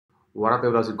What up,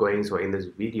 how's it going? So in this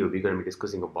video, we're going to be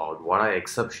discussing about what are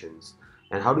exceptions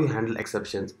and how do you handle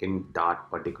exceptions in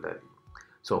Dart particularly.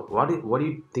 So what do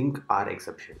you think are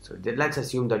exceptions? So let's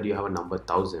assume that you have a number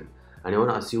 1000 and you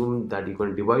want to assume that you're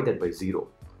going to divide that by 0.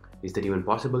 Is that even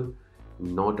possible?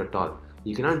 Not at all.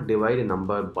 You cannot divide a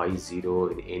number by 0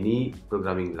 in any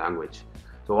programming language.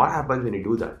 So what happens when you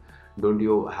do that? Don't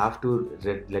you have to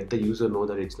let the user know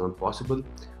that it's not possible?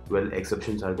 Well,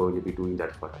 exceptions are going to be doing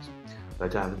that for us.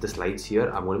 Right, I have the slides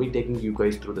here. I'm going to be taking you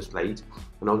guys through the slides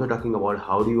and also talking about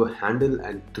how do you handle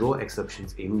and throw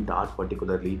exceptions in Dart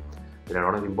particularly. There are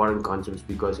a lot of important concepts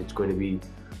because it's going to be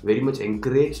very much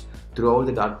encouraged throughout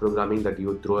the Dart programming that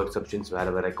you throw exceptions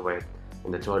wherever required,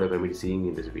 and that's what you're going to be seeing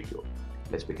in this video.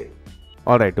 Let's begin.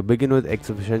 Alright, to begin with,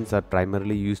 exceptions are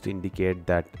primarily used to indicate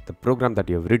that the program that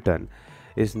you have written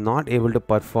is not able to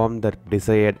perform the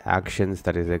desired actions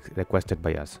that is requested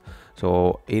by us.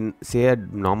 So in say a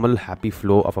normal happy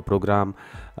flow of a program,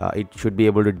 it should be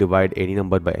able to divide any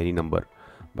number by any number.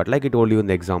 But like I told you in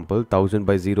the example, 1000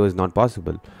 by 0 is not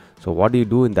possible. So what do you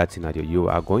do in that scenario? You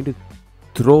are going to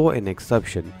throw an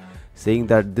exception saying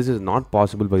that this is not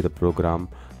possible by the program,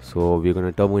 so we're going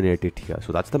to terminate it here.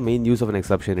 So that's the main use of an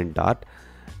exception in Dart,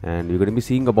 and we're going to be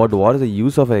seeing about what is the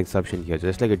use of an exception here.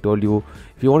 Just like I told you,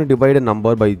 if you want to divide a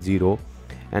number by 0,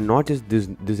 and not just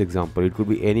this example, it could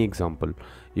be any example.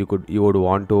 You would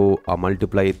want to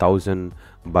multiply 1000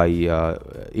 by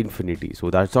infinity, so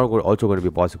that's also going to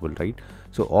be possible, right?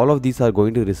 So all of these are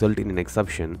going to result in an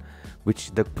exception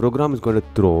which the program is going to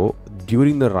throw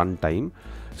during the runtime,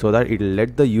 so that it will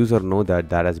let the user know that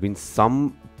there has been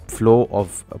some flow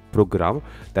of a program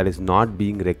that is not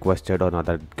being requested or not,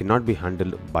 that cannot be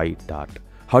handled by Dart.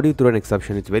 How do you throw an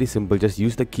exception? It's very simple. Just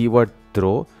use the keyword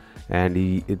throw, and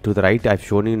to the right I've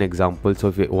shown you an example. So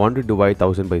if you want to divide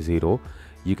 1000 by 0,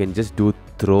 you can just do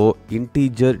throw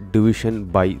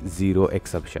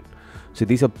IntegerDivisionByZeroException. So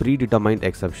these are predetermined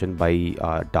exception by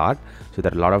Dart. So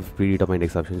there are a lot of predetermined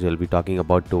exceptions we'll be talking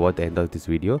about toward the end of this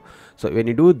video. So when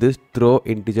you do this throw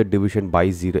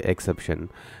IntegerDivisionByZeroException,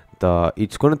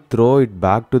 it's going to throw it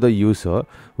back to the user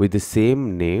with the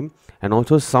same name and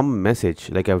also some message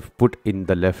like I've put in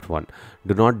the left one.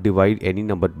 Do not divide any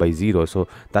number by 0. So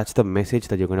that's the message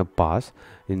that you're going to pass,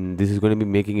 and this is going to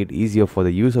be making it easier for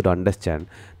the user to understand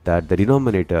that the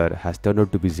denominator has turned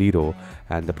out to be 0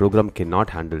 and the program cannot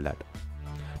handle that.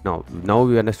 Now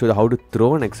we understood how to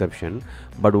throw an exception,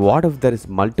 but what if there is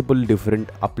multiple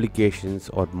different applications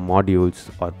or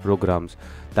modules or programs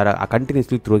that are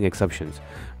continuously throwing exceptions?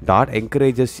 Dart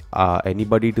encourages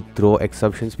anybody to throw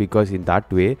exceptions because in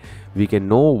that way we can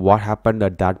know what happened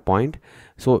at that point.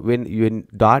 So when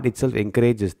Dart itself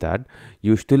encourages that,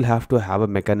 you still have to have a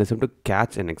mechanism to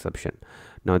catch an exception.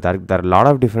 Now there are a lot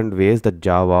of different ways that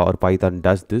Java or Python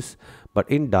does this, but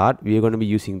in Dart we are going to be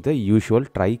using the usual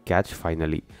try catch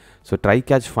finally. So try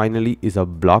catch finally is a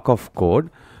block of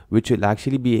code which will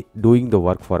actually be doing the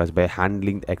work for us by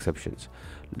handling the exceptions.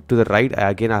 To the right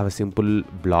again I have a simple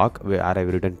block where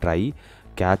I've written try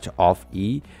catch of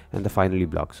E and the finally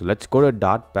block. So let's go to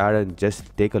Dart pad and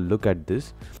just take a look at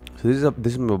this. So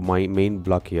this is my main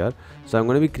block here. So I'm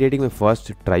going to be creating my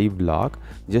first try block.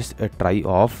 Just a try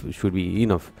of should be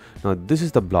enough. Now this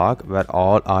is the block where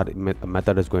all our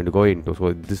method is going to go into.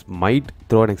 So this might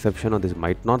throw an exception or this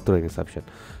might not throw an exception.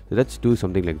 So let's do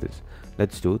something like this.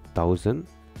 Let's do 1000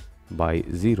 by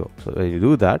 0. So when you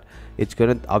do that, it's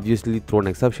going to obviously throw an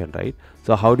exception, right?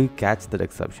 So how do you catch that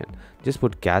exception? Just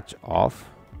put catch of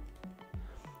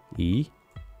E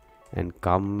and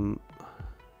come,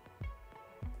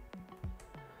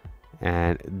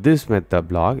 and this method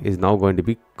block is now going to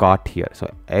be caught here. So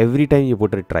every time you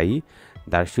put a try,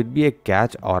 there should be a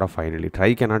catch or a finally.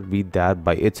 Try cannot be there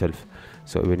by itself.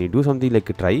 So when you do something like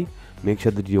a try, make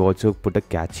sure that you also put a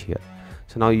catch here.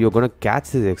 So now you're going to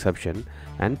catch this exception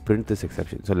and print this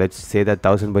exception. So let's say that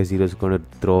 1000 by 0 is going to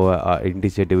throw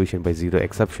integer division by 0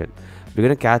 exception. We're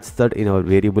going to catch that in our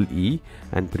variable E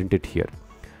and print it here.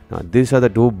 Now these are the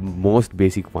two most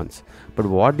basic ones. But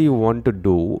what do you want to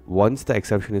do once the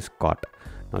exception is caught?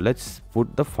 Now let's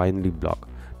put the finally block.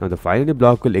 Now the finally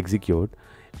block will execute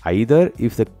either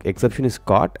if the exception is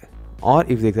caught or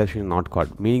if the exception is not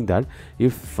caught, meaning that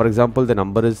if for example the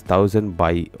number is 1000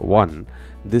 by 1,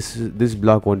 this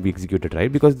block won't be executed,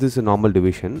 right? Because this is a normal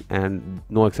division and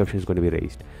no exception is going to be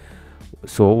raised.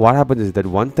 So what happens is that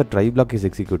once the try block is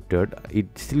executed, it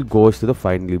still goes to the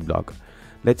finally block.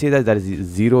 Let's say that there is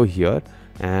 0 here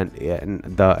and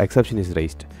the exception is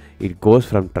raised. It goes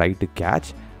from try to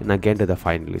catch and again to the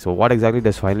finally. So what exactly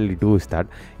does finally do is that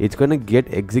it's going to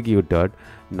get executed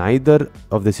neither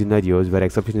of the scenarios where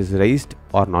exception is raised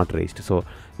or not raised. So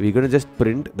we're going to just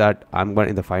print that I'm going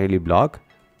in the finally block,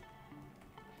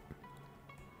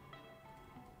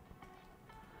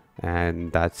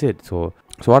 and that's it. So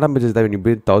what happens is that when you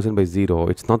print 1000 by 0,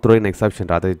 it's not throwing an exception,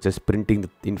 rather it's just printing the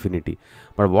infinity.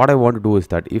 But what I want to do is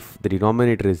that if the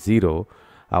denominator is 0,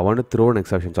 I want to throw an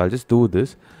exception. So I'll just do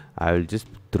this. I will just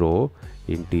throw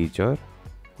integer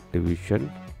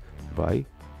division by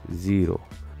 0.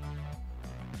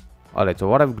 Alright, so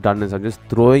what I've done is I'm just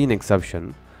throwing an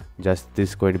exception. Just this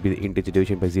is going to be the integer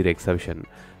division by 0 exception.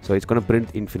 So it's going to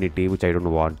print infinity, which I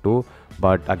don't want to.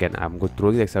 But again, I'm going to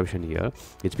throw the exception here.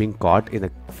 It's being caught in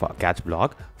the catch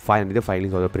block. Finally, the file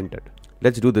is also printed.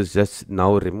 Let's do this. Just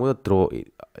now remove the throw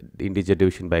integer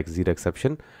division by 0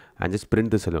 exception and just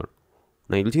print this alone.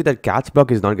 Now you will see that catch block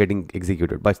is not getting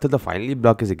executed, but still the finally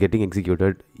block is getting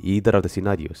executed either of the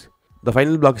scenarios. The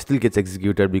final block still gets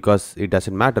executed because it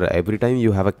doesn't matter. Every time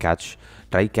you have a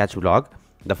try catch block,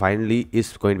 the finally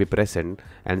is going to be present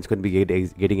and it's going to be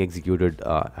getting executed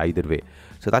either way.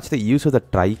 So that's the use of the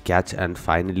try, catch and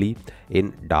finally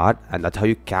in Dart, and that's how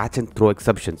you catch and throw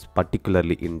exceptions,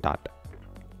 particularly in Dart.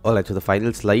 Alright, so the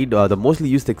final slide, the mostly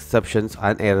used exceptions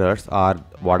and errors are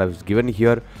what I've given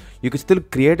here. You can still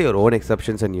create your own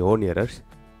exceptions and your own errors.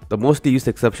 The mostly used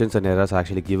exceptions and errors are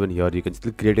actually given here. You can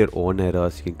still create your own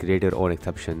errors, you can create your own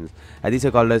exceptions, and these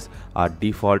are called as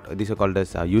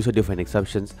user-defined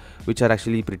exceptions, which are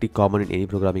actually pretty common in any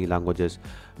programming languages.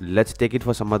 Let's take it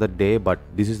for some other day, but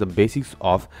this is the basics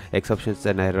of exceptions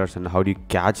and errors and how do you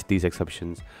catch these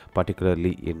exceptions,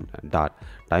 particularly in Dart.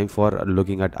 Time for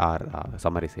looking at our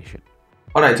summarization.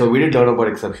 Alright, so we did learn about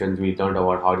exceptions. We learned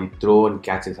about how to throw and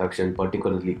catch exceptions,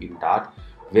 particularly in Dart.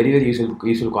 Very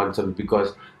useful concept,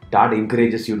 because Dart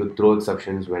encourages you to throw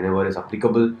exceptions whenever it's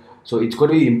applicable. So it's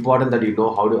going to be important that you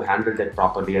know how to handle that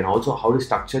properly and also how to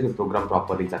structure your program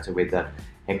properly in such a way that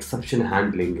exception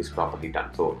handling is properly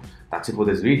done. So that's it for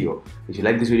this video. If you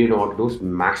like this video, you know what to do,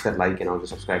 smash that like and also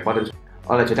subscribe button.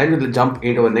 Alright, so time to jump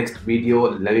into our next video.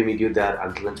 Let me meet you there.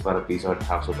 Until next episode,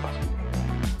 have a super awesome day.